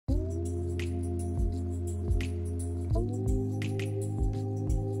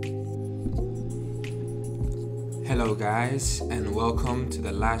Hello, guys, and welcome to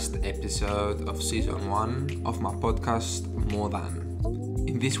the last episode of season 1 of my podcast, More Than.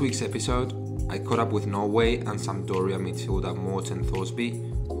 In this week's episode, I caught up with Norway and Sampdoria midfielder Morten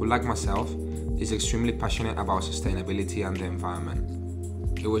Thorsby, who, like myself, is extremely passionate about sustainability and the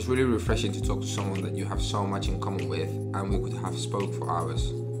environment. It was really refreshing to talk to someone that you have so much in common with, and we could have spoke for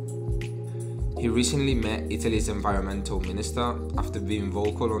hours. He recently met Italy's environmental minister after being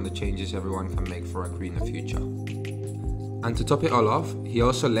vocal on the changes everyone can make for a greener future. And to top it all off, he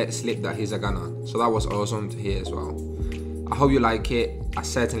also let slip that he's a gunner, so that was awesome to hear as well. I hope you like it, I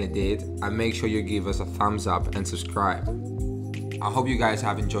certainly did, and make sure you give us a thumbs up and subscribe. I hope you guys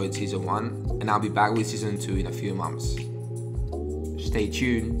have enjoyed season 1, and I'll be back with season 2 in a few months. Stay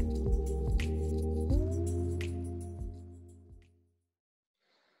tuned.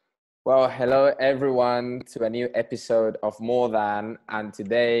 Well, hello everyone to a new episode of More Than, and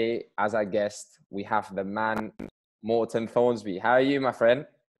today, as our guest, we have the man Morten Thorsby. How are you, my friend?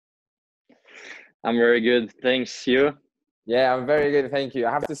 I'm very good, thanks. You? Yeah, I'm very good, thank you. I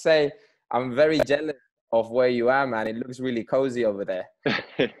have to say, I'm very jealous of where you are, man. It looks really cozy over there.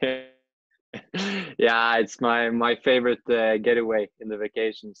 Yeah, it's my favorite getaway in the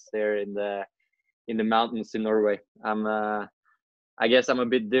vacations there in the mountains in Norway. I guess I'm a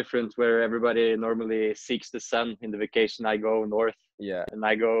bit different where everybody normally seeks the sun in the vacation. I go north, and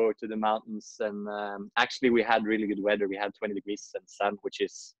I go to the mountains. And actually, we had really good weather. We had 20 degrees and sun, which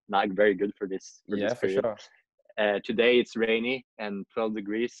is not very good for this period. For sure. Today it's rainy and 12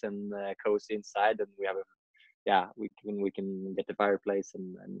 degrees and cozy inside, and we can get the fireplace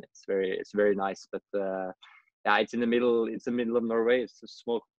and it's very nice. But it's in the middle. It's the middle of Norway. It's a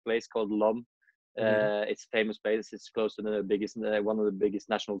small place called Lom. It's a famous place. It's close to the biggest, one of the biggest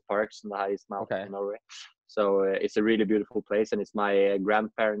national parks and the highest mountain in Norway. So it's a really beautiful place, and it's my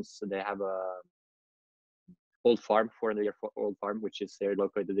grandparents. They have a old farm, 400-year-old farm, which is there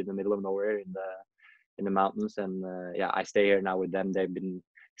located in the middle of nowhere in the mountains. And I stay here now with them. They've been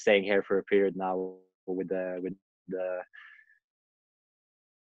staying here for a period now with the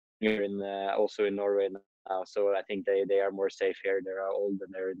here in also in Norway now. So I think they are more safe here. They're old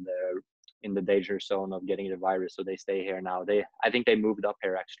and they're in the danger zone of getting the virus, so they stay here now. I think they moved up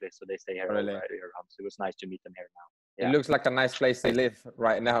here actually, so they stay here all year round. So it was nice to meet them here now. It looks like a nice place to live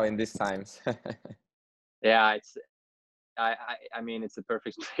right now in these times. Yeah, I mean, it's a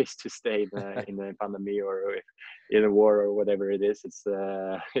perfect place to stay in the pandemic or in a war or whatever it is. It's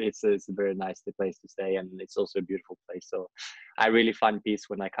a very nice place to stay, and it's also a beautiful place. So I really find peace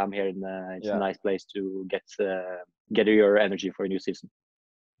when I come here, and it's a nice place to get your energy for a new season.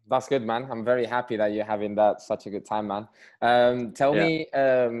 That's good, man. I'm very happy that you're having such a good time, man. Tell me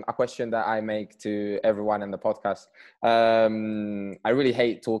a question that I make to everyone in the podcast. I really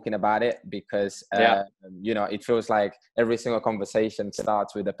hate talking about it because, it feels like every single conversation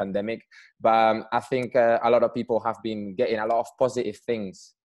starts with the pandemic. But I think a lot of people have been getting a lot of positive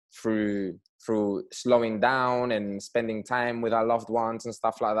things through slowing down and spending time with our loved ones and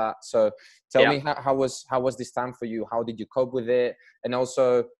stuff like that. So tell me, how was this time for you? How did you cope with it? And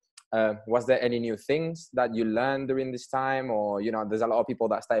also, was there any new things that you learned during this time? Or, there's a lot of people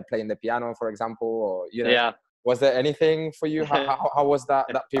that started playing the piano, for example, or, was there anything for you? How was that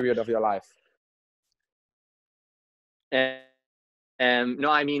period of your life? No,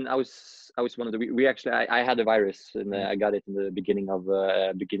 I mean, I was one of we actually, I had a virus, and I got it in the beginning of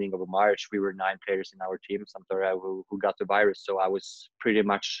March. We were 9 players in our team, Sampdoria, who got the virus. So I was pretty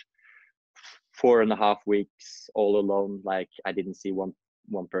much 4.5 weeks all alone. Like, I didn't see one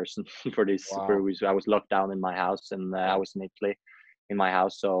person for this. Wow. I was locked down in my house, and I was in Italy in my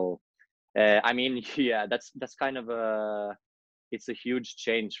house. So I mean, that's kind of it's a huge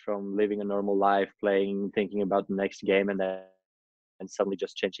change from living a normal life, playing, thinking about the next game, and suddenly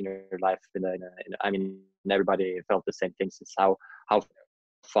just changing your life. I mean, everybody felt the same things. It's how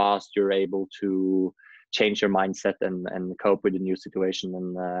fast you're able to change your mindset and cope with the new situation.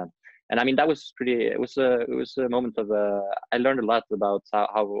 And I mean, that was pretty. It was a moment of. I learned a lot about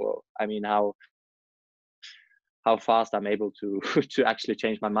how fast I'm able to to actually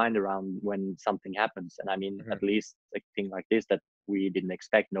change my mind around when something happens. And I mean, at least a thing like this that we didn't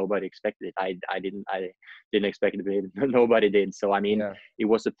expect. Nobody expected it. I didn't expect it. Nobody did. So I mean, it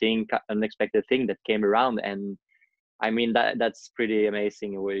was unexpected thing that came around. And I mean, that's pretty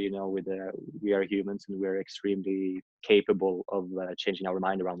amazing. We are humans, and we're extremely capable of changing our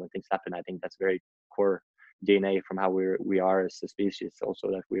mind around when things happen. I think that's very core DNA from how we are as a species. Also,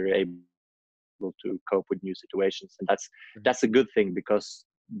 that we're able to cope with new situations, and that's a good thing, because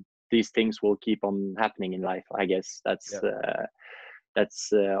these things will keep on happening in life. I guess that's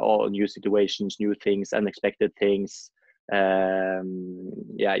that's all new situations, new things, unexpected things. Yeah,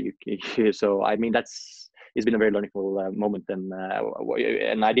 so I mean it's been a very learning moment, and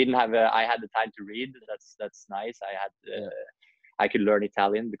I didn't have I had the time to read. That's nice. I could learn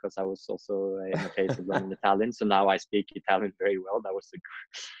Italian because I was also in the phase of learning Italian. So now I speak Italian very well. That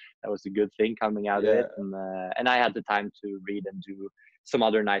was a good thing coming out of it, and I had the time to read and do some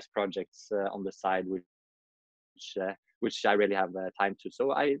other nice projects on the side, which I really have time to.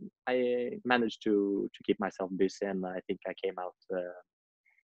 So I managed to keep myself busy, and I think I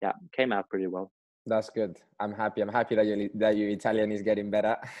came out pretty well. That's good. I'm happy that your Italian is getting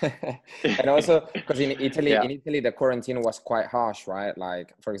better. And also because in Italy, the quarantine was quite harsh, right?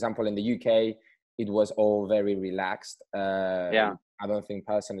 Like, for example, in the UK, it was all very relaxed. I don't think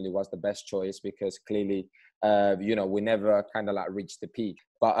personally was the best choice because clearly, we never kind of like reached the peak.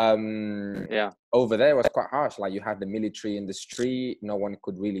 But over there it was quite harsh. Like, you had the military in the street, no one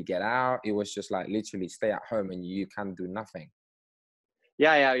could really get out. It was just like literally stay at home and you can do nothing.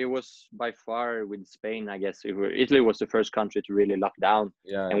 Yeah, it was by far with Spain, I guess. Italy was the first country to really lock down,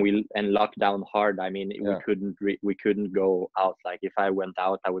 and lock down hard. I mean, we couldn't go out. Like, if I went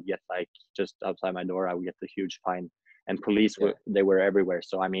out, I would get, like, just outside my door, I would get a huge fine, and police they were everywhere.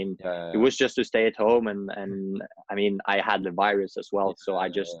 So I mean, it was just to stay at home, and I mean, I had the virus as well, so I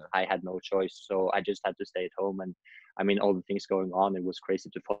had no choice. So I just had to stay at home, and I mean, all the things going on, it was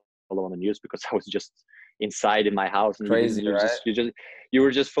crazy to follow on the news because I was just inside in my house, and crazy, you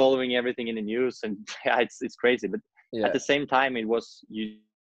were just following everything in the news, and it's crazy. But at the same time, you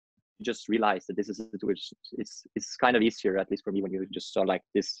just realize that this is a situation. It's kind of easier, at least for me, when you just saw like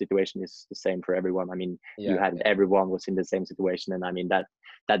this situation is the same for everyone. I mean, everyone was in the same situation, and I mean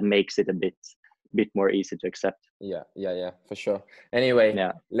that makes it a bit more easy to accept. Yeah, for sure. Anyway,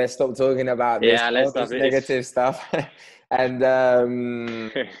 let's stop talking about this, this negative stuff. And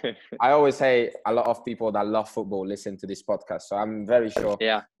I always say a lot of people that love football listen to this podcast, so I'm very sure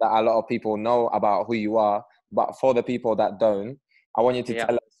that a lot of people know about who you are. But for the people that don't, I want you to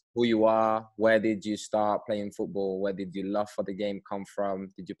tell us who you are. Where did you start playing football? Where did your love for the game come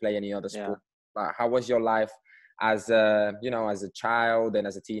from? Did you play any other sport? Like, how was your life as as a child and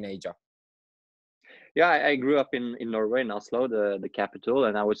as a teenager? Yeah, I grew up in Norway, in Oslo, the capital,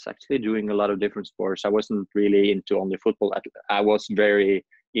 and I was actually doing a lot of different sports. I wasn't really into only football. I was very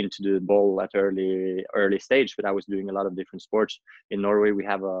into the ball at early stage, but I was doing a lot of different sports. In Norway, we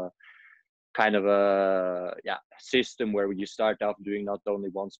have a kind of a system where you start off doing not only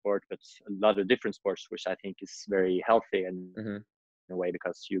one sport, but a lot of different sports, which I think is very healthy and in a way,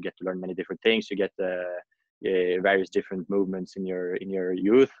 because you get to learn many different things. You get various different movements in your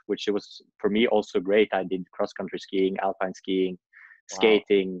youth, which it was for me also great. I did cross country skiing, alpine skiing,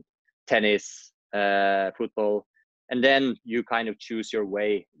 skating, tennis, football, and then you kind of choose your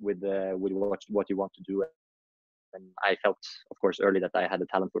way with what you want to do. And I felt, of course, early that I had a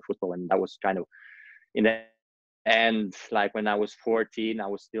talent for football, and that was kind of in the end, like when I was 14, I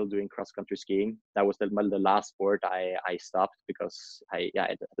was still doing cross country skiing. That was the last sport I stopped because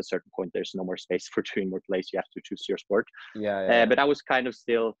at a certain point there's no more space for doing more plays. You have to choose your sport. But I was kind of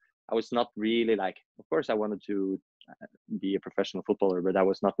still, I was not really like, of course I wanted to be a professional footballer, but that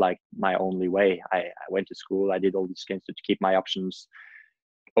was not like my only way. I went to school, I did all these games to keep my options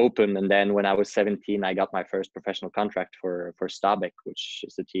open, and then when I was 17, I got my first professional contract for Stabæk, which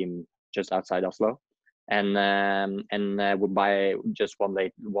is a team just outside Oslo. And by just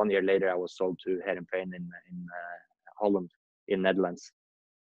 1 year later, I was sold to Heerenveen in Holland, in Netherlands,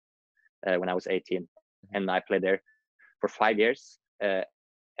 when I was 18, and I played there for 5 years.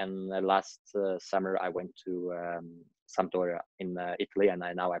 And last summer, I went to Sampdoria in Italy, and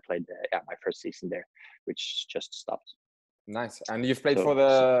now I played my first season there, which just stopped. Nice. And you've played for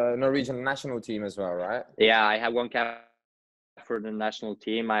the Norwegian national team as well, right? Yeah, I have one cap for the national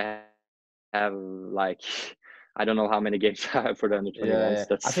team. I have I don't know how many games I have for the under 21s.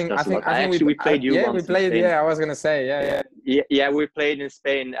 I think we played you once. We played. I was gonna say. Yeah, we played in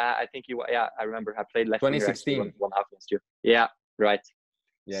Spain. I think I remember I played left 2016. One half against you. Yeah, right.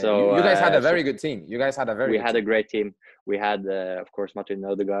 Yeah, so you guys had a very good team. We had a great team. We had, of course, Martin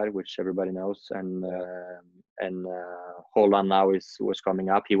Odegaard, which everybody knows, and Haaland now was coming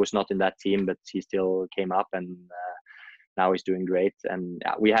up. He was not in that team, but he still came up, and now he's doing great. And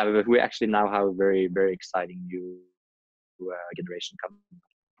we actually now have a very, very exciting new generation coming.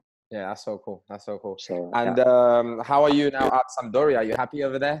 Yeah, that's so cool. So, and how are you now at Sampdoria? Are you happy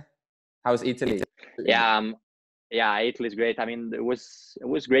over there? How's Italy? Yeah, Italy is great. I mean, it was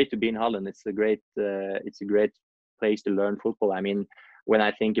great to be in Holland. It's a great place to learn football. I mean, when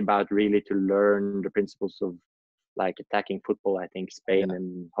I think about really to learn the principles of like attacking football. I think Spain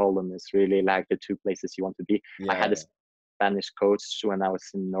and Holland is really like the two places you want to be. I had a Spanish coach when I was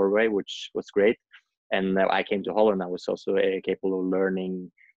in Norway, which was great. And I came to Holland. I was also capable of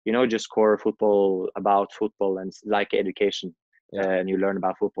learning, just core football, about football, and like education. And you learn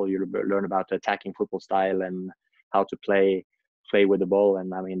about football, you learn about the attacking football style and how to play with the ball.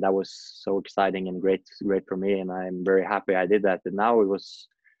 And I mean, that was so exciting and great for me. And I'm very happy I did that. And now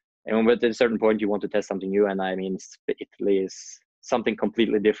but at a certain point you want to test something new. And I mean, Italy is something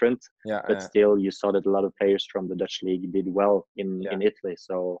completely different, but still you saw that a lot of players from the Dutch league did well in Italy.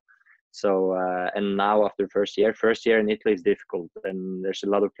 So and now after first year in Italy is difficult, and there's a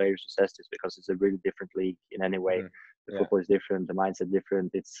lot of players who says this because it's a really different league in any way. The football is different, the mindset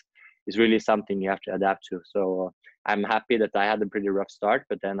different. It's really something you have to adapt to. So I'm happy that I had a pretty rough start,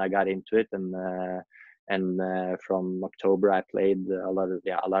 but then I got into it, and from October I played a lot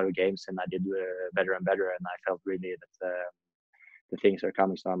of games, and I did better and better, and I felt really that the things are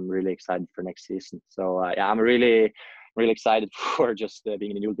coming. So I'm really excited for next season. So I'm really excited for just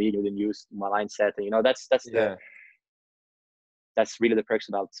being in a new league with a new mindset, and that's really the perks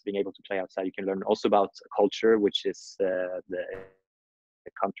about being able to play outside. You can learn also about culture, which is the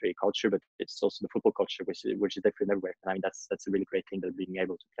country culture, but it's also the football culture, which is different everywhere. And I mean, that's a really great thing, that being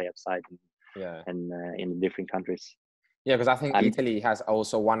able to play outside and in different countries. Yeah, because I think Italy has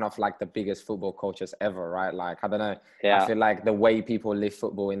also one of like the biggest football cultures ever, right? Like, I don't know. I feel like the way people live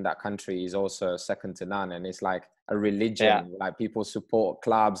football in that country is also second to none. And it's like a religion. Like, people support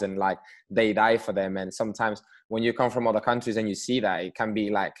clubs and like they die for them. And sometimes when you come from other countries and you see that, it can be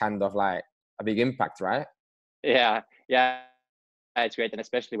like kind of like a big impact, right? Yeah. It's great. And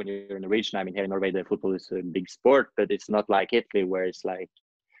especially when you're in the region. I mean, here in Norway, the football is a big sport, but it's not like Italy where it's like,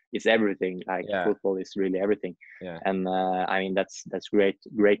 it's everything. Like football is really everything. And I mean, that's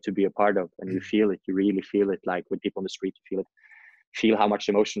great to be a part of. And you feel it, you really feel it, like with people on the street, you feel how much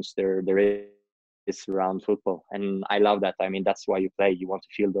emotions there is around football. And I love that. I mean, that's why you play. You want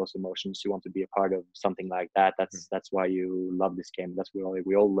to feel those emotions. You want to be a part of something like that. That's why you love this game. That's why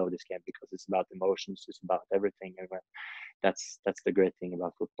we all love this game, because it's about emotions. It's about everything. And that's the great thing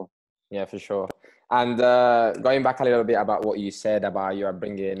about football. Yeah, for sure. And going back a little bit about what you said about your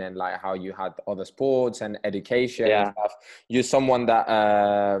upbringing and like how you had other sports and education and stuff. You're someone that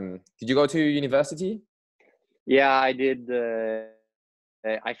did you go to university? Yeah, I did.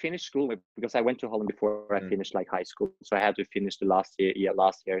 I finished school because I went to Holland before I finished like high school, so I had to finish the last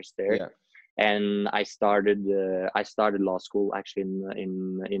years there. And I started law school actually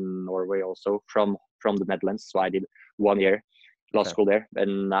in Norway, also from the Netherlands. So I did 1 year law school there,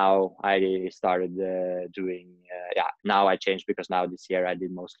 and now I started doing now I changed, because now this year I did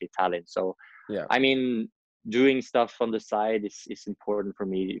mostly Italian. So I mean, doing stuff on the side is important for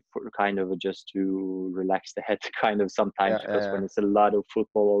me, for kind of just to relax the head kind of sometimes, because when it's a lot of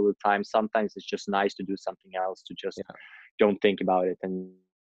football all the time, sometimes it's just nice to do something else, to just don't think about it, and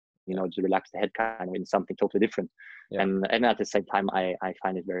to relax the head kind of in something totally different. And at the same time, I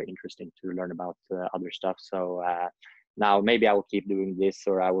find it very interesting to learn about other stuff. So now maybe I will keep doing this,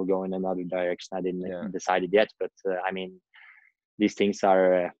 or I will go in another direction. I didn't decide it yet, but I mean, these things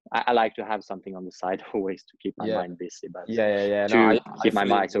are I like to have something on the side always to keep my mind busy, but keep my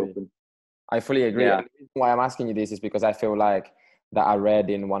mind open. I fully agree. And the reason why I'm asking you this is because I feel like that I read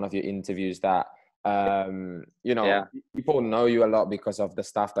in one of your interviews that people know you a lot because of the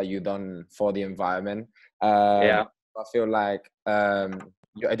stuff that you've done for the environment. I feel like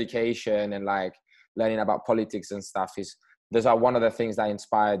your education and like learning about politics and stuff those are one of the things that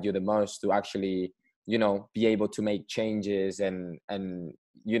inspired you the most to actually be able to make changes and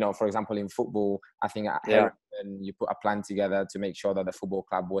for example in football, I think at Hereford, you put a plan together to make sure that the football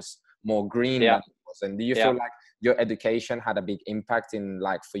club was more green than it was. And do you feel like your education had a big impact in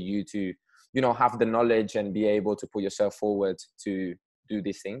like for you to have the knowledge and be able to put yourself forward to do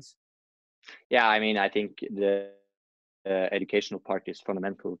these things? I mean, I think the educational part is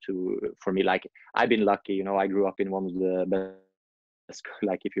fundamental for me. Like, I've been lucky, I grew up in one of the best,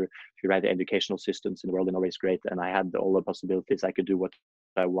 like if you read the educational systems in the world, in Norway is great, and I had all the possibilities. I could do what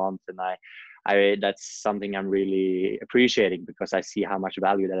I want, and I that's something I'm really appreciating, because I see how much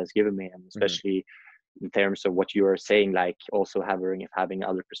value that has given me, and especially in terms of what you are saying, like also having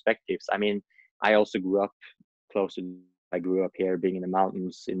other perspectives. I mean, I also grew up I grew up here, being in the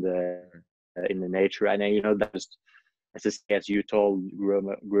mountains, in the nature, and that was, as you told,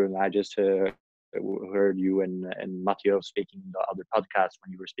 growing. I just heard you and Matteo speaking in the other podcast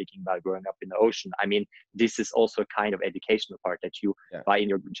when you were speaking about growing up in the ocean. I mean, this is also a kind of educational part, that you by in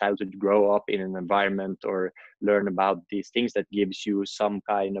your childhood grow up in an environment or learn about these things that gives you some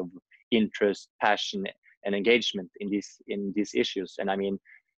kind of interest, passion, and engagement in these issues. And I mean,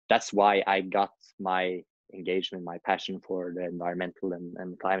 that's why I got my engagement, my passion for the environmental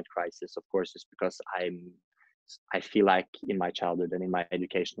and climate crisis, of course, is because I feel like in my childhood and in my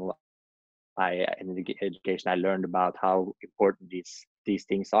education, I learned about how important these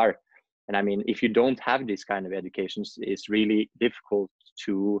things are. And I mean, if you don't have this kind of educations, it's really difficult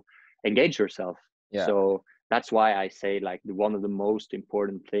to engage yourself. Yeah. So that's why I say, like, one of the most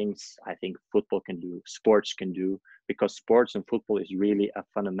important things I think football can do, sports can do, because sports and football is really a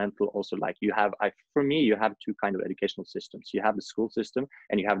fundamental. Also, like, for me, you have two kind of educational systems. You have the school system,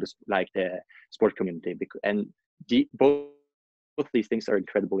 and you have this, like, the sport community, and both these things are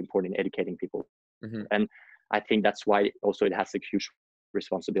incredibly important in educating people. Mm-hmm. And I think that's why also it has a huge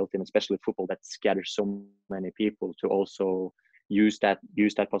responsibility, and especially football that scatters so many people, to also use that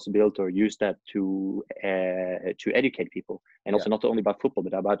possibility, or use that to educate people, and also not only about football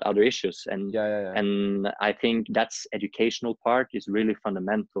but about other issues. And and I think that's educational part is really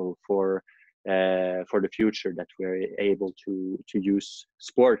fundamental for the future, that we're able to use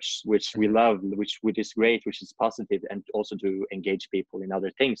sports, which we love, which is great, which is positive, and also to engage people in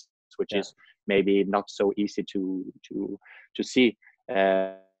other things, which is maybe not so easy to see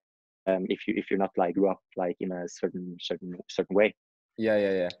if you're not, like, grew up, like, in a certain way.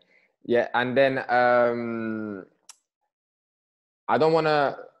 Yeah. And then I don't want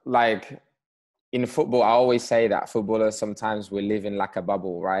to, like, in football, I always say that footballers, sometimes we live in like a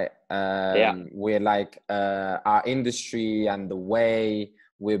bubble, right? We're like our industry and the way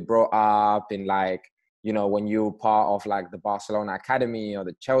we're brought up in, like, you know, when you're part of like the Barcelona Academy or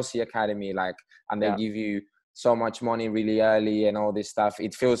the Chelsea Academy, like, and they give you so much money really early and all this stuff,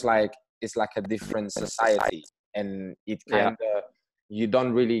 it feels like it's like a different society, and it kind of, you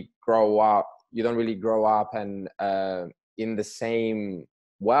don't really grow up and in the same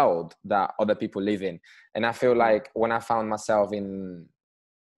world that other people live in. And I feel like when I found myself in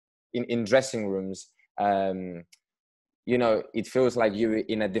dressing rooms, you know, it feels like you're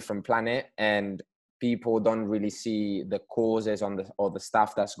in a different planet, and people don't really see the causes or the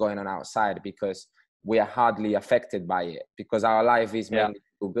stuff that's going on outside, because we are hardly affected by it, because our life is mainly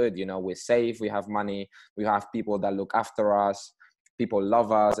good. You know, we're safe, we have money, we have people that look after us, people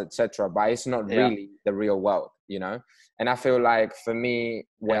love us, etc. But it's not really the real world, you know. And I feel like for me,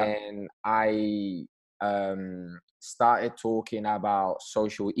 when I started talking about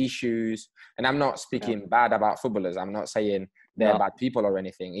social issues, and I'm not speaking bad about footballers, I'm not saying they're bad people or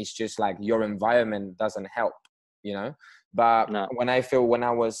anything, it's just like your environment doesn't help, you know. But when I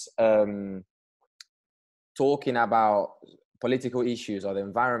was talking about political issues or the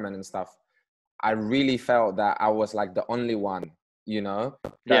environment and stuff, I really felt that I was like the only one, you know,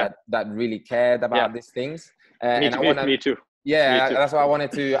 that really cared about these things. Me too. Yeah, that's why I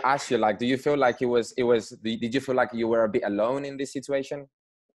wanted to ask you, like, do you feel like did you feel like you were a bit alone in this situation?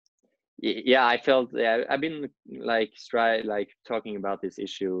 Yeah, I felt, I've been like talking about this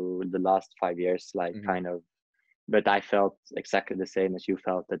issue the last 5 years, like kind of, but I felt exactly the same as you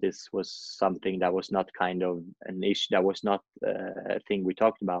felt, that this was something that was not kind of an issue, that was not a thing we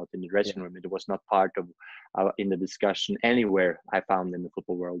talked about in the dressing room. It was not part of in the discussion anywhere I found in the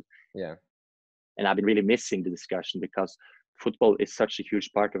football world. Yeah. And I've been really missing the discussion, because football is such a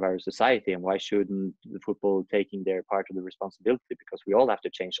huge part of our society, and why shouldn't the football taking their part of the responsibility? Because we all have to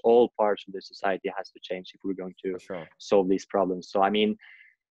change. All parts of the society has to change if we're going to solve these problems. So I mean,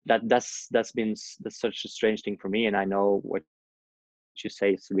 that's such a strange thing for me, and I know what you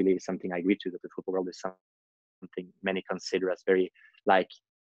say is really something I agree to, that the football world is something many consider as very, like,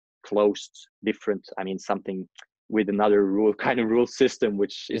 closed, different. I mean, something with another rule system,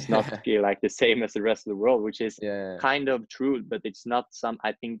 which is not like the same as the rest of the world, which is kind of true, but it's not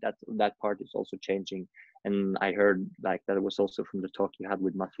I think that part is also changing. And I heard, like, that was also from the talk you had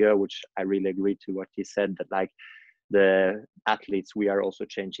with Mathieu, which I really agree to what he said, that, like, the athletes, we are also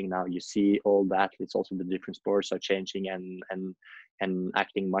changing now. You see all the athletes, also the different sports, are changing and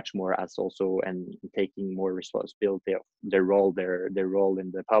acting much more as also, and taking more responsibility of their role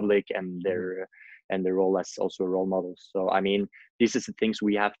in the public, and their role as also role models. So I mean, this is the things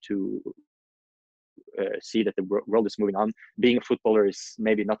we have to see, that the world is moving on. Being a footballer is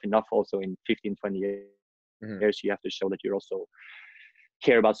maybe not enough. Also in 15-20 years, you have to show that you're also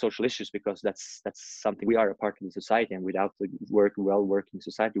care about social issues, because that's something, we are a part of the society, and without the working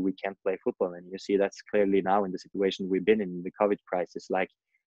society, we can't play football. And you see that's clearly now in the situation we've been in, the COVID crisis. Like,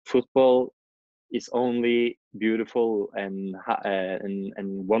 football is only beautiful and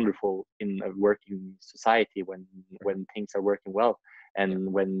wonderful in a working society when things are working well,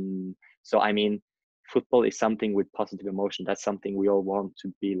 and so I mean, football is something with positive emotion. That's something we all want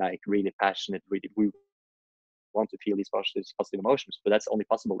to be, like, really passionate with. We want to feel these positive emotions, but that's only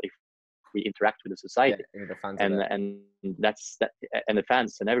possible if we interact with the society and that's that, and the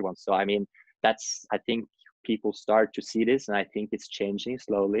fans and everyone. So I mean, that's, I think people start to see this, and I think it's changing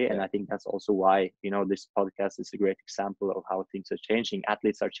slowly. And I think that's also why, you know, this podcast is a great example of how things are changing.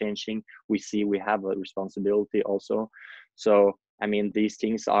 Athletes are changing. We see we have a responsibility also. So I mean, these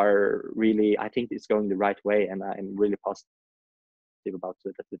things are really, I think it's going the right way, and I'm really positive about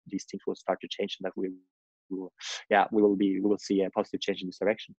it, that these things will start to change, and that we will see a positive change in this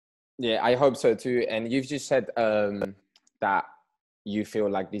direction. Yeah, I hope so too. And you've just said that you feel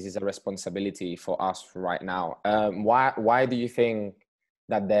like this is a responsibility for us right now. Why do you think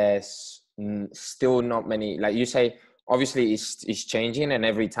that there's still not many, like you say, obviously it's changing and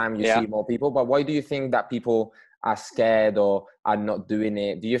every time you see more people, but why do you think that people are scared or are not doing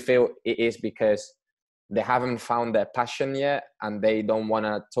it? Do you feel it is because they haven't found their passion yet and they don't want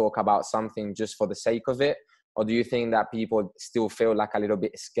to talk about something just for the sake of it? Or do you think that people still feel like a little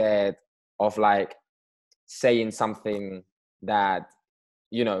bit scared of like saying something that,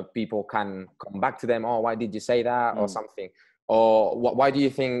 you know, people can come back to them? Oh, why did you say that? Or something? Or why do you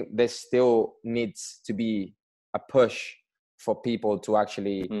think there still needs to be a push for people to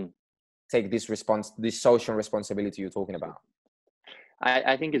actually take this social responsibility you're talking about?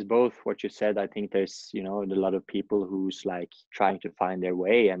 I think it's both what you said. I think there's, you know, a lot of people who's like trying to find their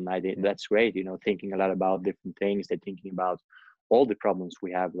way, and I think that's great, you know, thinking a lot about different things. They're thinking about all the problems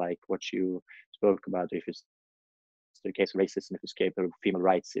we have, like what you spoke about, if it's the case of racism, if it's the case of female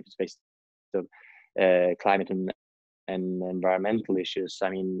rights, if it's based of climate and environmental issues.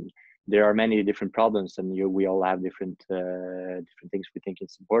 I mean, there are many different problems, and we all have different things we think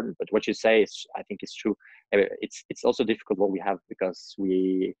is important. But what you say is, I think, is true. It's also difficult what we have, because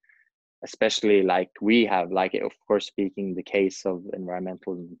we, especially like we have, like, of course, speaking the case of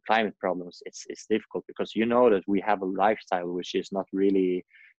environmental and climate problems, it's difficult because, you know, that we have a lifestyle which is not really,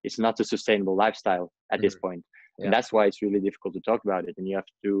 it's not a sustainable lifestyle at this point. And that's why it's really difficult to talk about it. And you have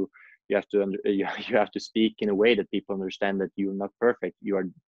to speak in a way that people understand that you're not perfect. You're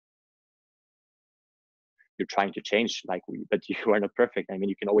trying to change, like but you are not perfect. I mean,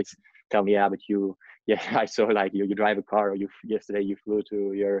 you can always tell me, I saw like you drive a car, or yesterday you flew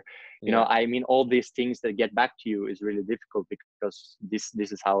to your, you know, I mean, all these things that get back to you is really difficult, because this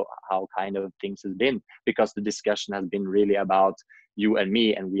is how kind of things has been, because the discussion has been really about you and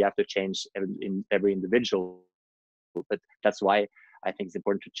me, and we have to change in every individual. But that's why I think it's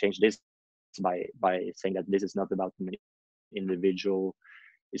important to change this by saying that this is not about an individual.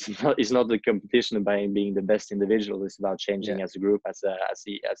 It's not the competition by being the best individual. It's about changing as a group, as a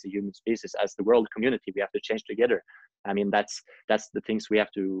human species, as the world community. We have to change together. I mean, that's the things we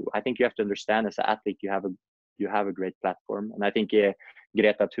have to. I think you have to understand, as an athlete, you have a great platform, and I think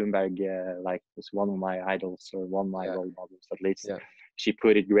Greta Thunberg, like, was one of my idols, or one of my role models at least. Yeah. She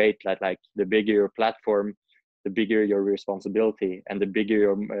put it great, like the bigger your platform, the bigger your responsibility, and the bigger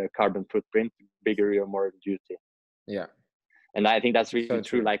your carbon footprint, the bigger your moral duty. Yeah. And I think that's really so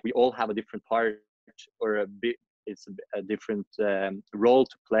true. Like, we all have a different part, or it's a different role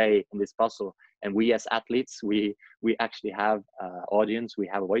to play in this puzzle. And we as athletes, we actually have audience, we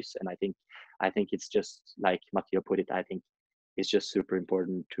have a voice. And I think it's just like Matteo put it. I think it's just super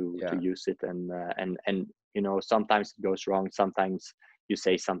important to use it. And you know, sometimes it goes wrong. Sometimes you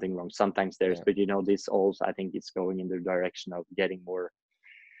say something wrong. Sometimes but you know, this also, I think it's going in the direction of getting more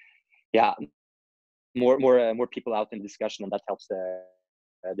people out in discussion, and that helps the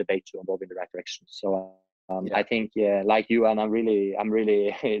debate to evolve in the right direction. So I think, like you, and I'm really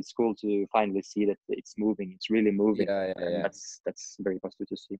it's cool to finally see that it's moving. It's really moving. And that's very positive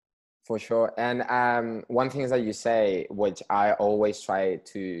to see. For sure. And one thing that you say, which I always try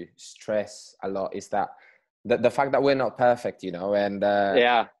to stress a lot, is that the fact that we're not perfect, you know, and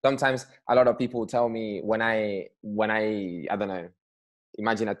sometimes a lot of people tell me when I don't know,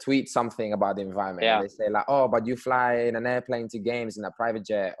 imagine I tweet something about the environment, and they say like, oh, but you fly in an airplane to games in a private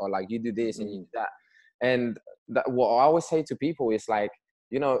jet, or like you do this and you do that. And what I always say to people is like,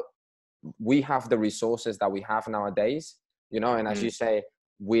 you know, we have the resources that we have nowadays, you know, and as you say,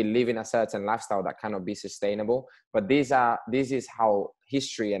 we live in a certain lifestyle that cannot be sustainable, but this is how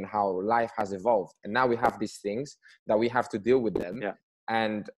history and how life has evolved. And now we have these things that we have to deal with them.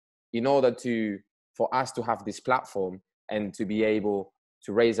 And in order for us to have this platform and to be able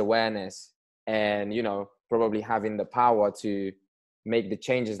to raise awareness, and, you know, probably having the power to make the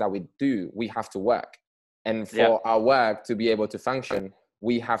changes that we do, we have to work. And for our work to be able to function,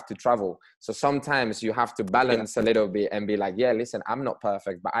 we have to travel. So sometimes you have to balance a little bit and be like, listen, I'm not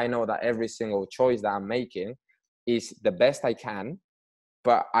perfect, but I know that every single choice that I'm making is the best I can,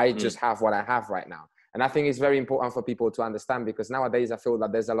 but I just have what I have right now. And I think it's very important for people to understand, because nowadays I feel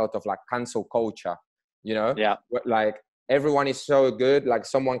that there's a lot of like cancel culture, you know? Yeah. Like everyone is so good, like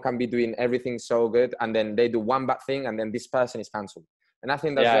someone can be doing everything so good, and then they do one bad thing and then this person is cancelled. And I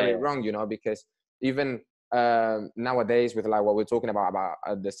think that's very wrong, you know, because even nowadays with like what we're talking about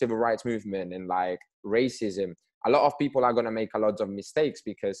the civil rights movement and like racism, a lot of people are going to make a lot of mistakes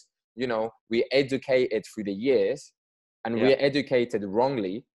because, you know, we educated through the years and we're educated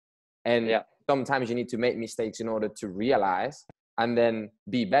wrongly. And sometimes you need to make mistakes in order to realize and then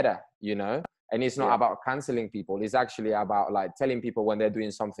be better, you know? And it's not about canceling people. It's actually about like telling people when they're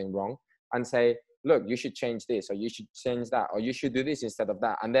doing something wrong and say, look, you should change this, or you should change that, or you should do this instead of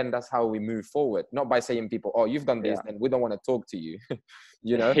that. And then that's how we move forward. Not by saying people, oh, you've done this, then we don't want to talk to you,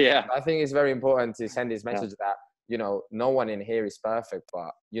 you know? I think it's very important to send this message that, you know, no one in here is perfect, but,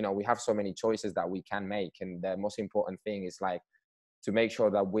 you know, we have so many choices that we can make. And the most important thing is like to make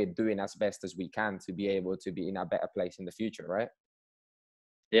sure that we're doing as best as we can to be able to be in a better place in the future, right?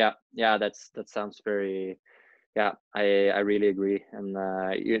 Yeah, that sounds very, I really agree. And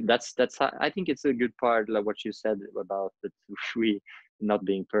that's I think it's a good part, like what you said about that we not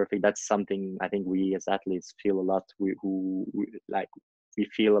being perfect. That's something I think we as athletes feel a lot. We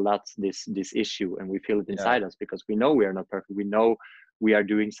feel a lot this issue, and we feel it inside us because we know we are not perfect. We know we are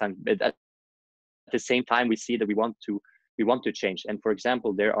doing something, but at the same time we see that we want to change. And for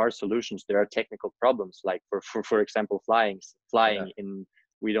example, there are solutions, there are technical problems, like for example, flying in,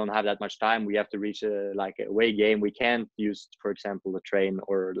 we don't have that much time. We have to reach a away game. We can't use, for example, a train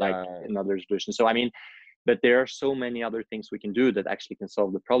or another solution. So I mean, but there are so many other things we can do that actually can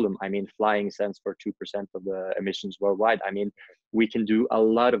solve the problem. I mean, flying stands for 2% of the emissions worldwide. I mean, we can do a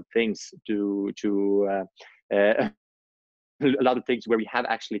lot of things a lot of things where we have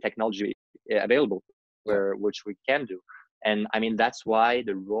actually technology available, which we can do. And I mean, that's why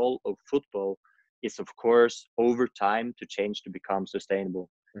the role of football is, of course, over time to change to become sustainable.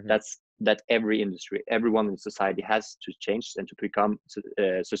 That every industry, everyone in society has to change and to become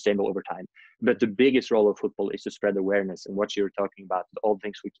sustainable over time. But the biggest role of football is to spread awareness, and what you're talking about, all the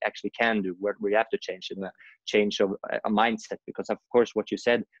things we actually can do, where we have to change in a change of a mindset. Because of course, what you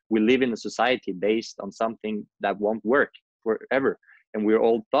said, we live in a society based on something that won't work forever. And we're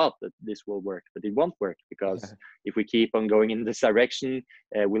all thought that this will work, but it won't work, because if we keep on going in this direction,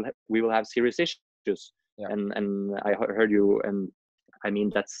 we will have serious issues. And I heard you, and I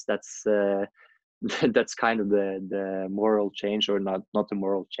mean that's that's kind of the moral change, or not the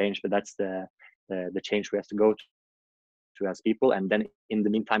moral change, but that's the change we have to go to as people. And then in the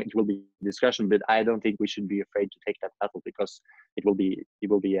meantime, it will be discussion, but I don't think we should be afraid to take that battle, because it will be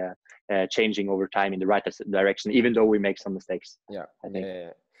changing over time in the right direction, even though we make some mistakes. I think.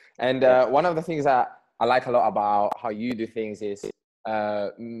 And one of the things that I like a lot about how you do things is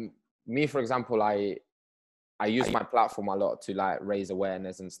me, for example, I use my platform a lot to like raise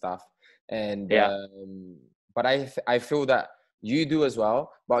awareness and stuff. And but I feel that you do as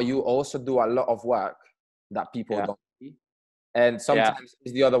well, but you also do a lot of work that people don't see. And sometimes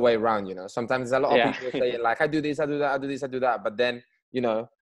it's the other way around, you know. Sometimes there's a lot of people saying like, I do this, I do that, I do this, I do that. But then, you know,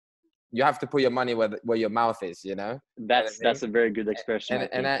 you have to put your money where your mouth is, you know. That's a very good expression.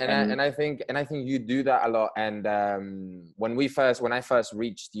 And I think you do that a lot. And when I first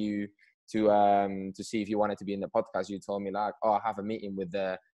reached you to see if you wanted to be in the podcast, you told me like, oh, I have a meeting with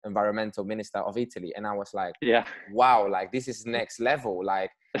the environmental minister of Italy. And I was like, wow, like this is next level.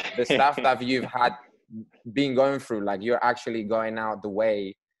 Like the stuff that you've had been going through, like you're actually going out the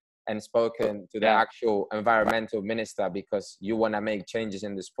way and spoken to the actual environmental minister because you want to make changes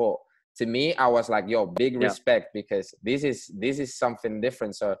in the sport. To me, I was like, yo, big respect, because this is something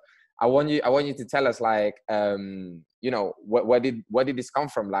different. So I want you to tell us, like, you know, where did this come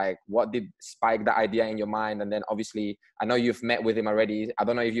from? Like, what did spike the idea in your mind? And then obviously, I know you've met with him already. I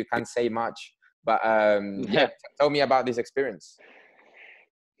don't know if you can say much, but tell me about this experience.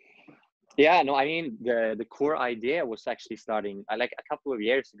 Yeah, no, I mean, the core idea was actually starting like a couple of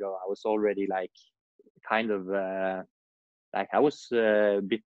years ago. I was already like kind of like I was a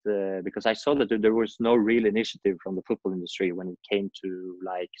bit because I saw that there was no real initiative from the football industry when it came to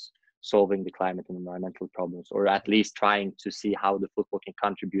like solving the climate and environmental problems, or at least trying to see how the football can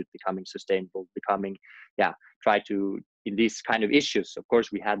contribute, becoming sustainable, try to in these kind of issues. Of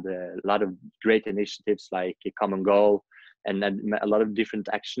course, we had a lot of great initiatives like a common goal and a lot of different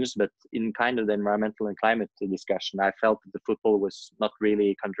actions, but in kind of the environmental and climate discussion, I felt that the football was not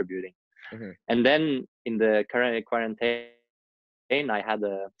really contributing. And then in the current quarantine, I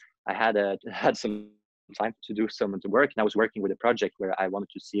had some time to do some of the work, and I was working with a project where I wanted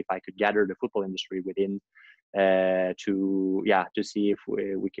to see if I could gather the football industry within to see if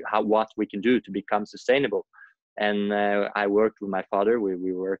we can, what we can do to become sustainable. And I worked with my father.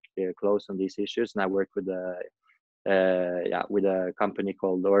 We worked close on these issues, and I worked with with a company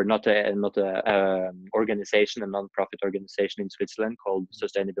called, or not a organization, a non-profit organization in Switzerland called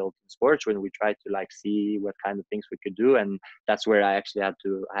Sustainability in Sports, when we tried to like see what kind of things we could do. And that's where I actually had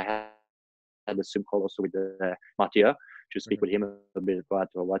a Zoom call also with Mathieu to speak with him a bit about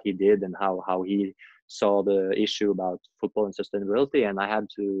what he did and how he saw the issue about football and sustainability. And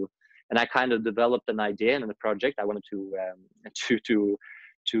I kind of developed an idea and a project I wanted to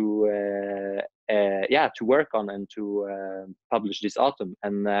work on and to publish this autumn.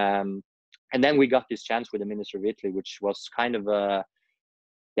 And then we got this chance with the Minister of Italy, which was kind of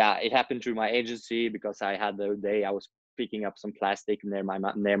it happened through my agency, because I had the day I was picking up some plastic near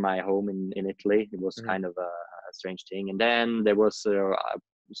my home in Italy. It was kind of a strange thing. And then there was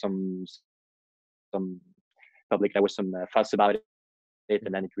some public, there was some fuss about it,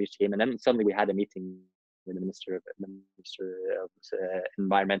 and then it reached him. And then suddenly we had a meeting with the Minister of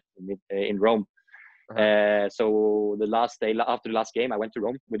Environment in Rome. So the last day after the last game, I went to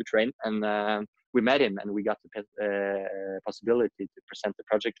Rome with a train, and we met him, and we got the possibility to present the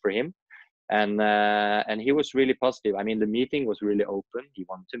project for him. And he was really positive. I mean, the meeting was really open. He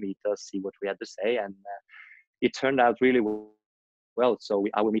wanted to meet us, see what we had to say, and it turned out really well. So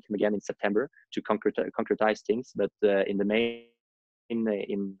I will meet him again in September to concretize things. But in the main,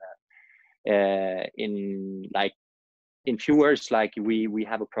 in few words, like we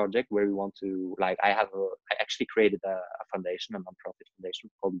have a project where we want to, like, I actually created a foundation, a non-profit foundation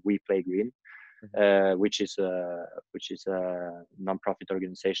called We Play Green, which is a non-profit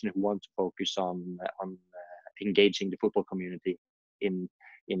organization who want to focus on engaging the football community in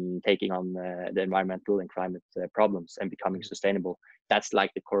taking on the environmental and climate problems and becoming sustainable. That's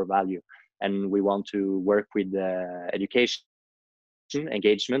like the core value. And we want to work with education,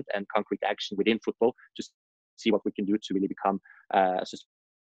 engagement, and concrete action within football to see what we can do to really become a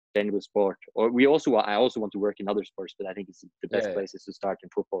sustainable sport. Or I also want to work in other sports, but I think it's the best place is to start in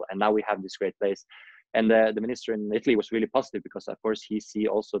football. And now we have this great place. And the minister in Italy was really positive, because of course he see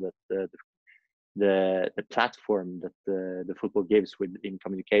also that the platform that the football gives in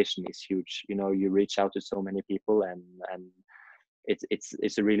communication is huge. You know, you reach out to so many people, and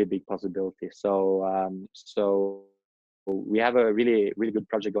it's a really big possibility. So we have a really good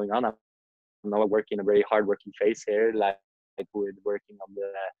project going on. Now I work in a very hard working phase here, like with working on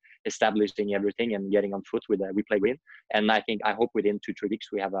the establishing everything and getting on foot with We Play Green. And I hope within 2-3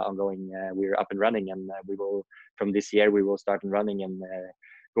 weeks we have we're up and running, and we will, from this year, we will start and running and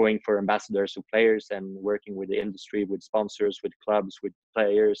going for ambassadors of players and working with the industry, with sponsors, with clubs, with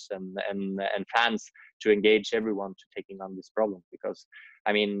players and fans to engage everyone to taking on this problem. Because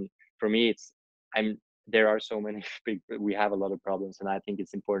I mean, for me, there are so many we have a lot of problems, and I think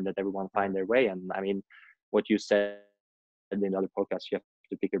it's important that everyone find their way. And I mean, what you said in the other podcast, you have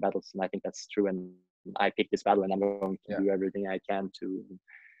to pick your battles, and I think that's true. And I picked this battle, and I'm going to do everything I can to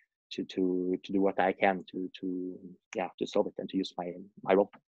do what I can to solve it and to use my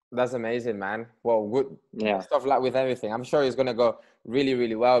role. That's amazing, man. Well, good stuff like with everything. I'm sure it's gonna go really,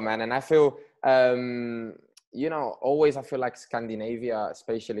 really well, man. And I feel always I feel like Scandinavia,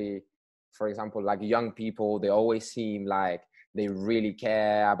 especially, for example, like young people, they always seem like they really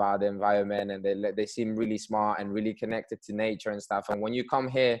care about the environment, and they seem really smart and really connected to nature and stuff. And when you come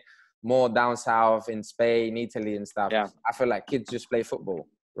here more down south in Spain, Italy and stuff, I feel like kids just play football,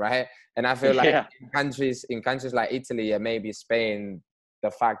 right? And I feel like in countries like Italy and maybe Spain,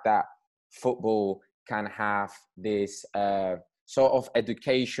 the fact that football can have this sort of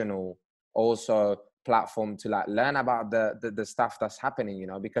educational also platform to like learn about the stuff that's happening, you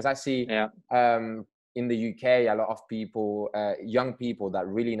know, because I see in the UK a lot of people, young people that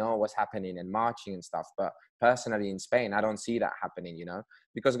really know what's happening and marching and stuff, but personally in Spain I don't see that happening, you know,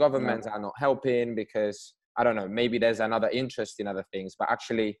 because governments are not helping, because I don't know, maybe there's another interest in other things, but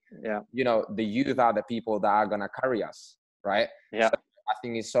actually you know, the youth are the people that are gonna carry us, right? So I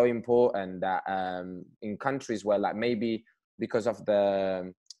think it's so important that in countries where like maybe because of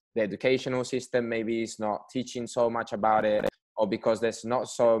the educational system, maybe it's not teaching so much about it, or because there's not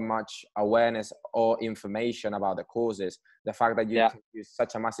so much awareness or information about the causes, the fact that you can use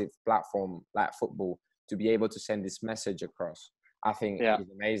such a massive platform like football to be able to send this message across, I think is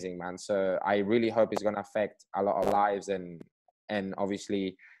amazing, man. So I really hope it's going to affect a lot of lives and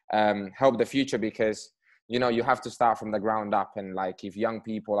obviously help the future, because, you know, you have to start from the ground up. And like, if young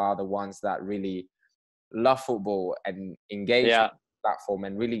people are the ones that really love football and engage with the platform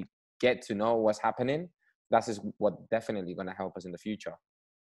and really get to know what's happening, that is what definitely going to help us in the future.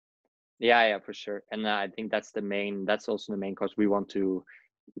 Yeah, for sure. And I think that's also the main cause we want to.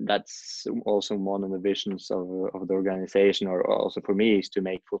 That's also one of the visions of the organization, or also for me, is to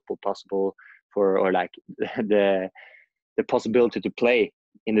make football possible or like the possibility to play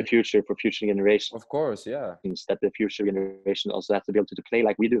in the future for future generations. Of course, yeah. That the future generation also has the ability to play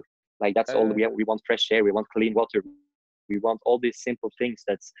like we do. Like that's all we want: fresh air, we want clean water, we want all these simple things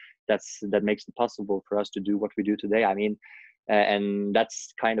that makes it possible for us to do what we do today. I mean, and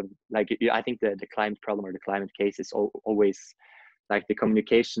that's kind of like, I think the climate problem or the climate case is always like, the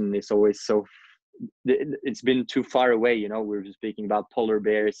communication is always so, it's been too far away. You know, we're speaking about polar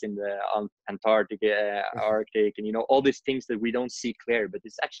bears in the Antarctic, Arctic, and all these things that we don't see clear, but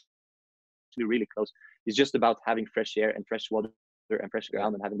it's actually really close. It's just about having fresh air and fresh water and fresh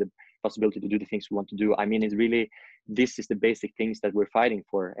ground, and having the possibility to do the things we want to do. I mean, it's really, this is the basic things that we're fighting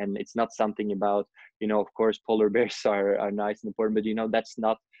for. And it's not something about, of course, polar bears are nice and important, but that's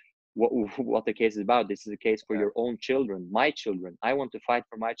not what the case is about. This is a case for your own children, my children. I want to fight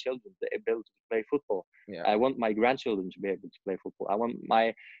for my children, the ability to play football. I want my grandchildren to be able to play football. I want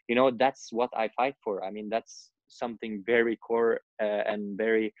my, that's what I fight for. I mean, that's something very core and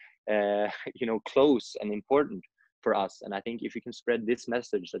very close and important for us. And I think if we can spread this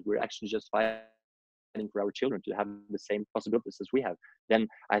message that we're actually just fighting for our children to have the same possibilities as we have, then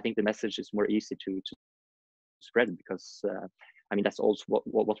I think the message is more easy to spread, because I mean, that's also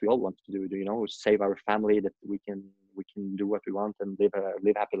what we all want to do, save our family, that we can do what we want and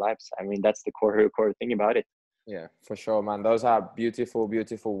live happy lives. I mean, that's the core thing about it. Yeah, for sure, man. Those are beautiful,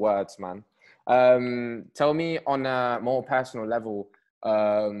 beautiful words, man. Tell me on a more personal level,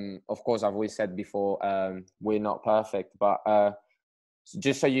 of course, I've always said before, we're not perfect, but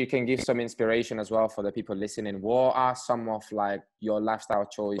just so you can give some inspiration as well for the people listening, what are some of like your lifestyle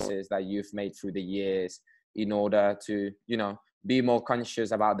choices that you've made through the years in order to, be more conscious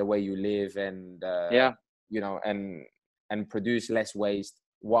about the way you live and, and produce less waste?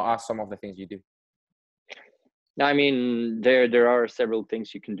 What are some of the things you do? I mean, there are several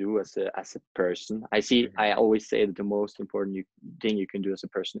things you can do as a person. I always say that the most important thing you can do as a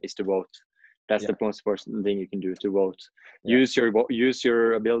person is to vote. That's the most important thing you can do, is to vote. Use your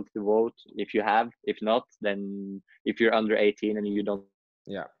ability to vote if you have. If not, then if you're under 18 and you don't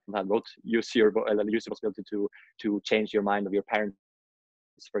have vote, use your possibility to change your mind of your parents,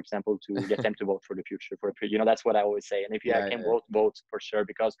 for example, to get them to vote for the future. That's what I always say. And if you can vote for sure,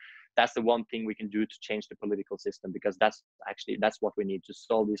 because that's the one thing we can do to change the political system, because that's what we need to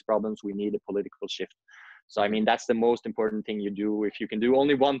solve these problems. We need a political shift. So I mean, that's the most important thing you do. If you can do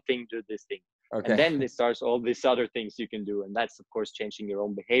only one thing, do this thing. And then it starts all these other things you can do. And that's, of course, changing your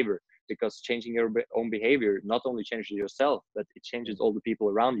own behavior, because changing your own behavior not only changes yourself, but it changes all the people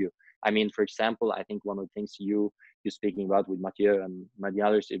around you. I mean, for example, I think one of the things you're speaking about with Mathieu and many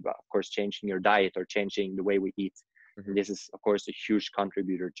others is, of course, changing your diet or changing the way we eat. This is, of course, a huge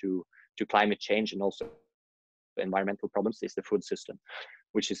contributor to climate change, and also environmental problems, is the food system,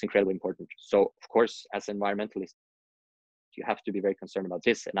 which is incredibly important. So, of course, as an environmentalist, you have to be very concerned about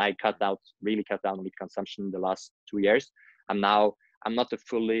this. And I really cut down on meat consumption the last 2 years. I'm not a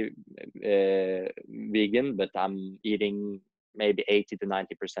fully vegan, but I'm eating maybe 80 to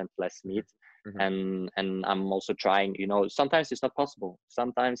 90% less meat. And I'm also trying, sometimes it's not possible.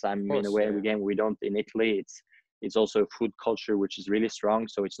 Sometimes I'm in a way, again, we don't in Italy. It's also a food culture which is really strong.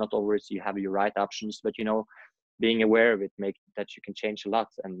 So it's not always you have your right options, but being aware of it make that you can change a lot.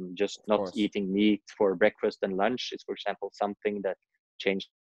 And just not eating meat for breakfast and lunch is, for example, something that changed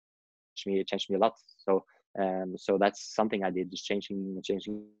me a lot. So that's something I did, just changing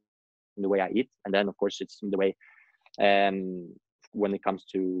the way I eat. And then, of course, it's the way when it comes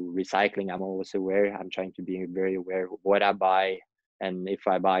to recycling, I'm always aware. I'm trying to be very aware of what I buy, and if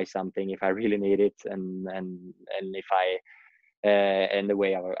I buy something, if I really need it, and if I and the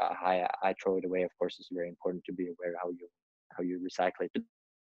way I throw it away, of course, is very important to be aware how you recycle it. But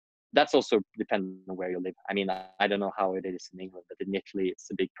that's also depending on where you live. I mean, I don't know how it is in England, but in Italy, it's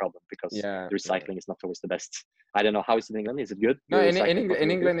a big problem, because the recycling is not always the best. I don't know how it's in England. Is it good? No, in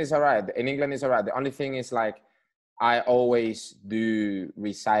England is all right. In England is all right. The only thing is, like, I always do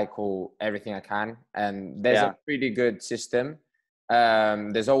recycle everything I can, and there's a pretty good system.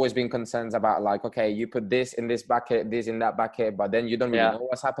 There's always been concerns about, like, okay, you put this in this bucket, this in that bucket, but then you don't really know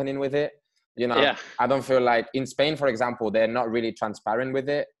what's happening with it. I don't feel like in Spain, for example, they're not really transparent with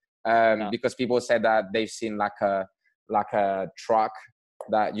it, because people said that they've seen like a truck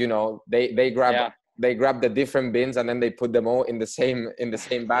that, they grab the different bins and then they put them all in the same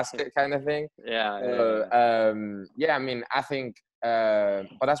basket kind of thing. I mean, I think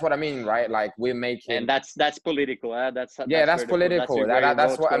but that's what I mean, right? Like we're making, and that's political. That's political.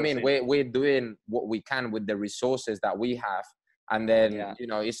 That's what I mean. In. We're doing what we can with the resources that we have, and then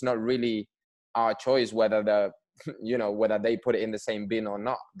it's not really our choice whether whether they put it in the same bin or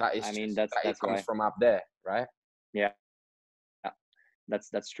not. That is, it comes from up there, right? Yeah,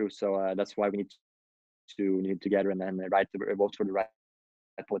 that's true. So that's why we need to together and then vote for the right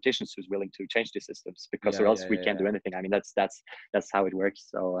politicians who's willing to change these systems, because or else we can't do anything. I mean, that's how it works.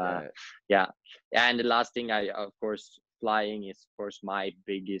 So and the last thing, of course, flying is of course my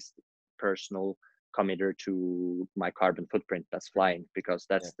biggest personal committer to my carbon footprint. That's flying, because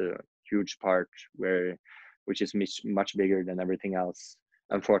that's the huge part which is much bigger than everything else,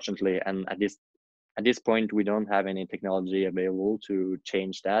 unfortunately. And at this point, we don't have any technology available to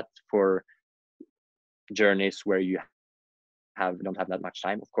change that for journeys where you don't have that much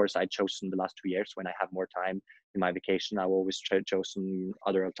time. Of course, I've chosen the last 2 years when I have more time in my vacation. I've always chosen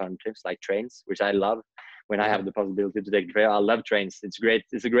other alternatives like trains, which I love. When I have the possibility to take the train, I love trains. It's great.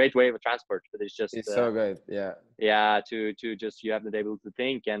 It's a great way of transport, but it's so good. To just, you have to be able to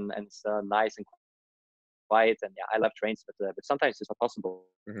think, and it's nice and quiet. And I love trains, but sometimes it's not possible.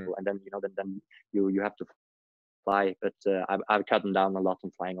 And then then you have to fly. But I've cut down a lot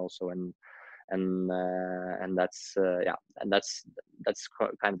on flying also, and that's and that's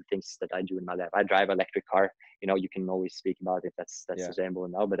kind of the things that I do in my life. I drive electric car. You can always speak about it. That's sustainable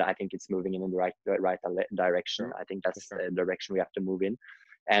now, but I think it's moving in the right direction. Sure. I think that's the direction we have to move in.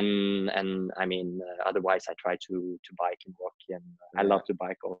 And I mean, otherwise I try to bike and walk, and I love to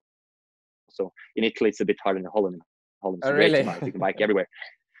bike also. So in Italy it's a bit harder than Holland. Holland's great to bike. You can bike everywhere.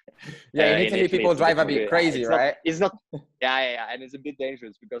 In Italy people drive a bit crazy, right? It's not and it's a bit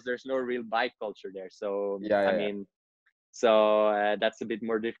dangerous because there's no real bike culture there. So I mean, so that's a bit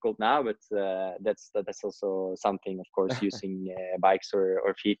more difficult now, but that's also something, of course. Using bikes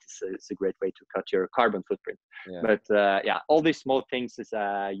or feet is a great way to cut your carbon footprint. But all these small things is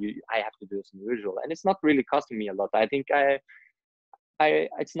I have to do as usual, and it's not really costing me a lot. I think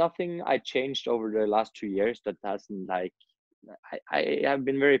it's nothing I changed over the last 2 years that hasn't, like, I have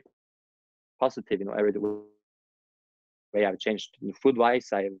been very positive, every way I've changed food wise.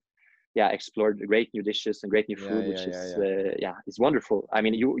 I've explored great new dishes and great new food, which is it's wonderful. I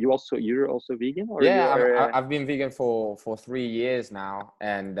mean, you're also vegan, or I've been vegan for 3 years now,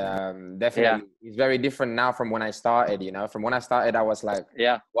 and definitely it's very different now from when I started. From when I started, I was like,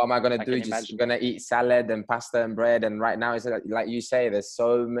 what am I gonna do? Just gonna eat salad and pasta and bread. And right now, it's like you say,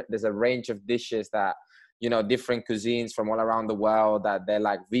 there's a range of dishes that, different cuisines from all around the world that they're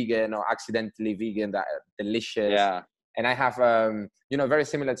like vegan or accidentally vegan, that are delicious. And I have, very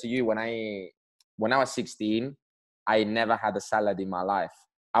similar to you. When I was 16, I never had a salad in my life.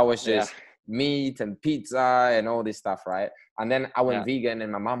 I was just meat and pizza and all this stuff, right? And then I went vegan,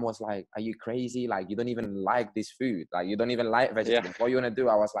 and my mom was like, "Are you crazy? Like, you don't even like this food. Like, you don't even like vegetables. What you want to do?"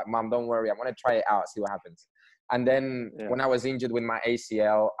 I was like, "Mom, don't worry. I'm going to try it out, see what happens." And then when I was injured with my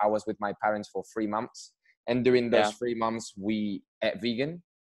ACL, I was with my parents for 3 months. And during those 3 months, we ate vegan.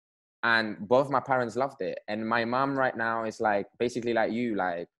 And both my parents loved it. And my mom right now is like, basically like you,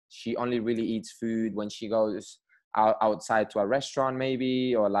 like she only really eats food when she goes outside to a restaurant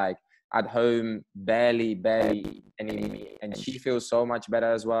maybe, or like at home, barely any meat. And she feels so much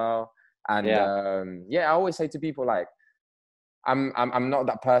better as well. And I always say to people, like, I'm not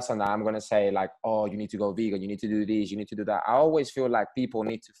that person that I'm going to say like, oh, you need to go vegan, you need to do this, you need to do that. I always feel like people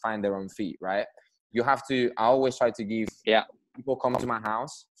need to find their own feet, right? I always try to give people come to my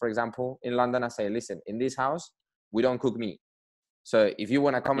house, for example, in London. I say, listen, in this house, we don't cook meat. So if you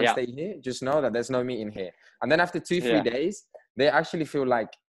want to come and stay here, just know that there's no meat in here. And then after 2-3 days, they actually feel like,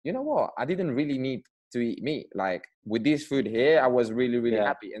 you know what? I didn't really need to eat meat. Like with this food here, I was really, really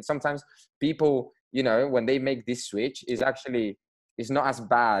happy. And sometimes people, when they make this switch, it's not as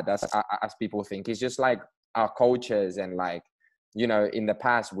bad as people think. It's just like our cultures, and like, in the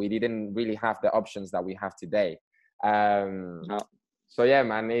past, we didn't really have the options that we have today. So yeah,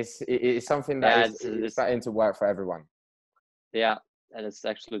 man, it's something that is starting to work for everyone. Yeah, and it's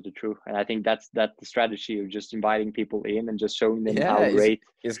absolutely true. And I think that's the strategy of just inviting people in and just showing them how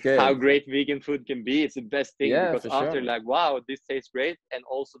great vegan food can be. It's the best thing, because after like, wow, this tastes great. And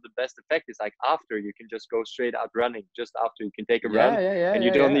also the best effect is like after you can just go straight out running, just after you can take a run, and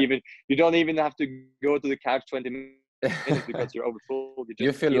you don't even have to go to the couch 20 minutes because you're over full.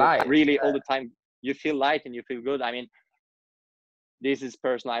 You feel light really all the time. You feel light and you feel good. I mean, this is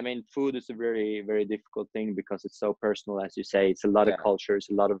personal. I mean, food is a very, very difficult thing because it's so personal, as you say. It's a lot of cultures,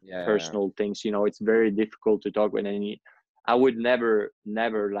 a lot of personal things. It's very difficult to talk with any. I would never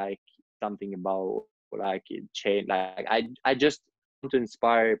like something about like change. Like I just to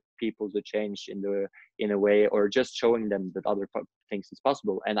inspire people to change in a way, or just showing them that other things is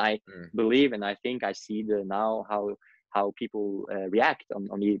possible. And I believe, and I think I see now how people react on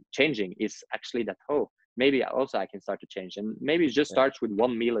me changing is actually that, oh, maybe also I can start to change. And maybe it just starts with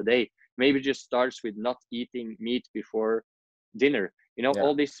 1 meal a day. Maybe it just starts with not eating meat before dinner.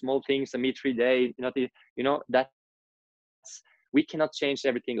 All these small things, a meat-free day, that's, we cannot change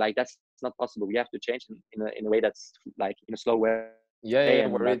everything. Like, that's not possible. We have to change in a way that's like in a slow way.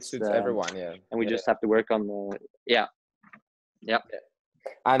 And where it suits everyone. And we just have to work on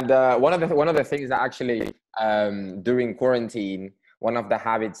And one of the things that actually during quarantine, one of the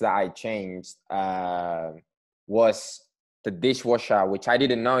habits that I changed was the dishwasher, which I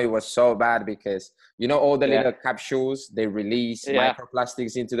didn't know it was so bad, because all the little capsules, they release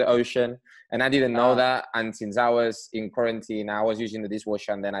microplastics into the ocean, and I didn't know that. And since I was in quarantine, I was using the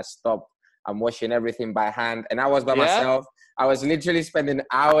dishwasher, and then I stopped. I'm washing everything by hand, and I was by myself. I was literally spending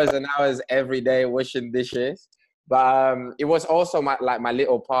hours and hours every day washing dishes. But it was also my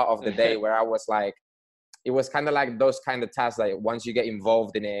little part of the day where I was like, it was kind of like those kind of tasks, like once you get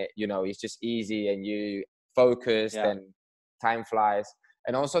involved in it, it's just easy and you focused and time flies.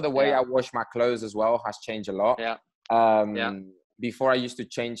 And also the way I wash my clothes as well has changed a lot. Before I used to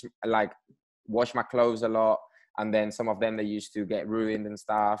wash my clothes a lot, and then some of them, they used to get ruined and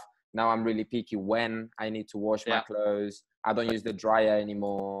stuff. Now I'm really picky when I need to wash my clothes. I don't use the dryer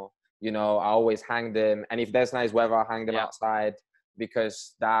anymore. I always hang them. And if there's nice weather, I hang them outside,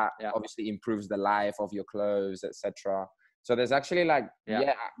 because that obviously improves the life of your clothes, etc. So there's actually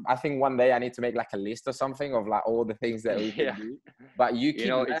I think one day I need to make like a list or something of like all the things that we can do. But you keep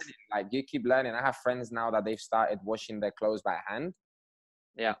learning, you keep learning. I have friends now that they've started washing their clothes by hand.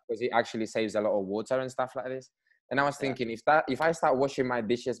 Because it actually saves a lot of water and stuff like this. And I was thinking, if I start washing my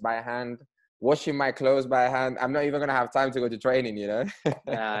dishes by hand, washing my clothes by hand, I'm not even gonna have time to go to training,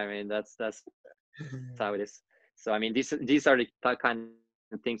 I mean, that's how it is. So I mean, these are the kind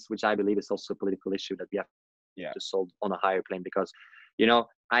of things which I believe is also a political issue that we have to solve on a higher plane, because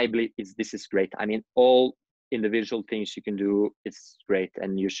I believe this is great. I mean, all individual things you can do, it's great,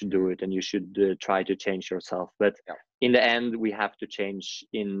 and you should do it, and you should try to change yourself. But in the end, we have to change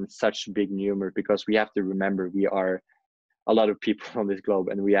in such big number, because we have to remember we are a lot of people on this globe,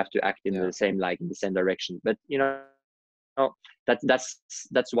 and we have to act in the same direction. But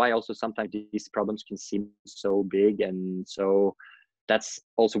that's why also sometimes these problems can seem so big, and so that's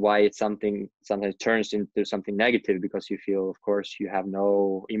also why it's sometimes turns into something negative, because you feel, of course, you have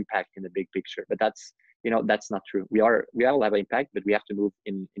no impact in the big picture. But that's not true. We all have an impact, but we have to move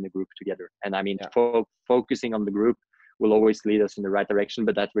in a group together. And I mean, focusing on the group will always lead us in the right direction,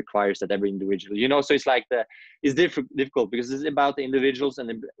 but that requires that every individual, so it's like it's difficult, because it's about the individuals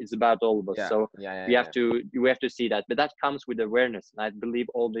and it's about all of us. We have to see that, but that comes with awareness. And I believe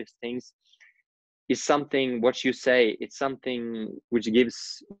all these things is something, what you say, it's something which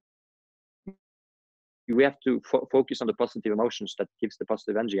gives, we have to focus on the positive emotions that gives the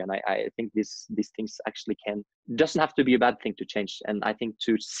positive energy. And I think these things actually doesn't have to be a bad thing to change. And I think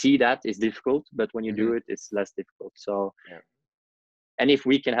to see that is difficult, but when you do it, it's less difficult. So, and if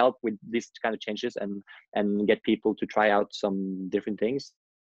we can help with these kind of changes and get people to try out some different things,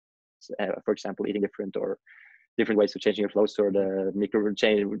 for example, eating different ways of changing your clothes, or the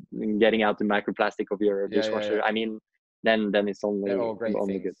getting out the microplastic of your dishwasher. I mean, then it's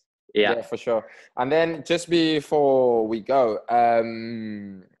only good. Yeah, for sure. And then just before we go,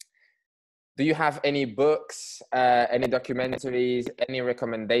 do you have any books, any documentaries, any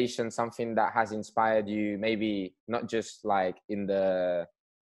recommendations, something that has inspired you, maybe not just like in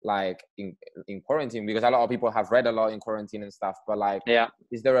quarantine, because a lot of people have read a lot in quarantine and stuff, but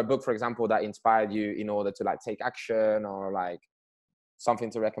is there a book, for example, that inspired you in order to take action, or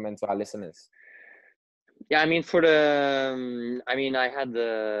something to recommend to our listeners? I mean, I had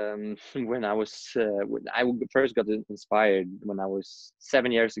when I was I first got inspired when I was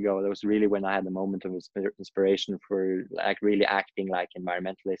 7 years ago. That was really when I had the moment of inspiration for really acting like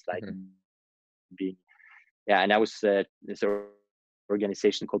environmentalist, being and I was this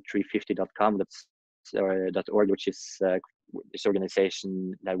organization called 350.com .org, which is this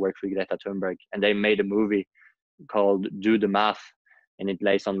organization that worked with Greta Thunberg, and they made a movie called Do the Math, and it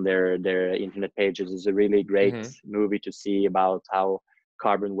lays on their internet pages. It's a really great movie to see about how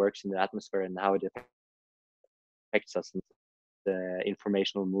carbon works in the atmosphere and how it affects us. The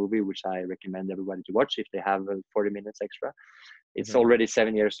informational movie, which I recommend everybody to watch if they have 40 minutes extra. It's already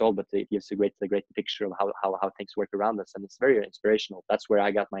 7 years old, but it gives a great picture of how things work around us, and it's very inspirational. That's where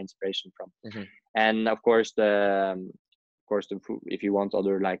I got my inspiration from. And of course, if you want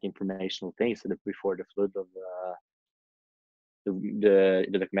other informational things, before the flood of the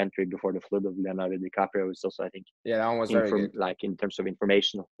documentary Before the Flood of Leonardo DiCaprio is also, I think, that one was very good. Like in terms of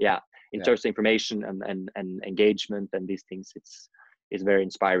information, terms of information and engagement and these things, it's very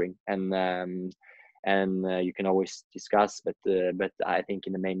inspiring, and you can always discuss, but I think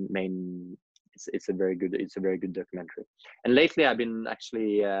in the main it's a very good documentary. And lately I've been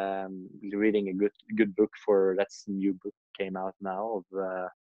actually reading a good book that's a new book came out now of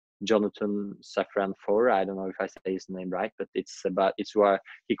Jonathan Safran Foer. I don't know if I say his name right, but it's what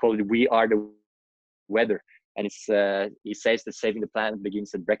he called it, We Are the Weather. And it's he says that saving the planet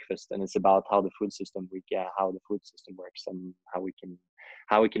begins at breakfast, and it's about how the food system works, and how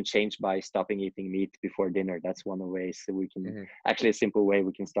we can change by stopping eating meat before dinner. That's one of the ways that we can actually a simple way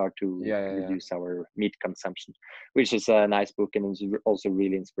we can start to reduce our meat consumption, which is a nice book, and it's also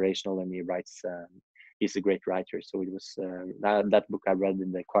really inspirational. And he writes. He's a great writer, so it was that book I read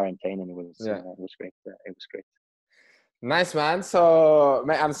in the quarantine, and it was great. It was great. Nice, man. So,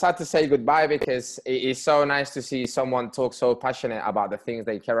 mate, I'm sad to say goodbye because it is so nice to see someone talk so passionate about the things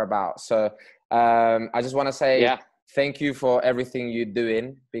they care about. So, I just want to say thank you for everything you're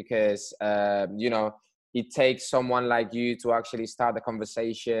doing, because it takes someone like you to actually start the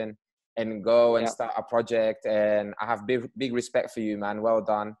conversation and go and start a project. And I have big respect for you, man. Well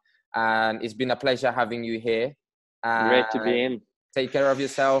done. And it's been a pleasure having you here. Great to be in. Take care of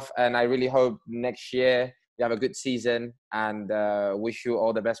yourself, and I really hope next year you have a good season, and wish you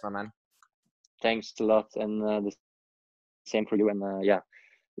all the best, my man. Thanks a lot, and the same for you. And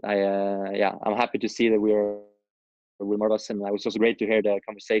I'm happy to see that we're more of us, and it was also great to hear the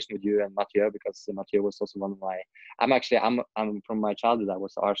conversation with you and Mathieu, because Mathieu was also one of my. I'm from my childhood. I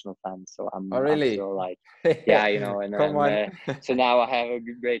was an Arsenal fan, so I'm. Oh, really? I'm still like, and Come on. So now I have a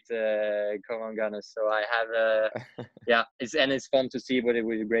great come on Gunners. So I have it's fun to see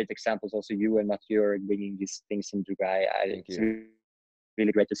with great examples. Also, you and Mathieu are bringing these things into guy. It's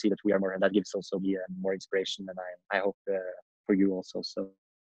really great to see that we are more, and that gives also me more inspiration, and I hope for you also. So.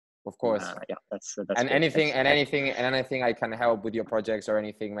 Of course. That's and great. anything I can help with your projects or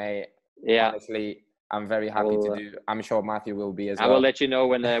anything, mate. Honestly, I'm very happy to do. I'm sure Matthew will be as well. I will let you know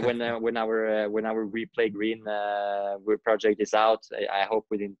when our Replay Green project is out. I hope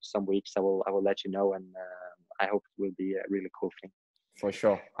within some weeks I will let you know, and I hope it will be a really cool thing. For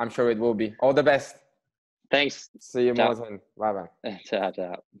sure, I'm sure it will be. All the best. Thanks. See you, Morten. Bye bye. Ciao,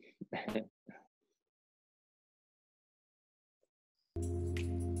 ciao.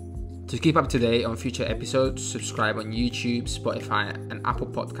 To keep up to date on future episodes, subscribe on YouTube, Spotify, and Apple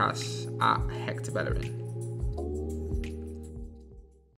Podcasts at Hector Bellerin.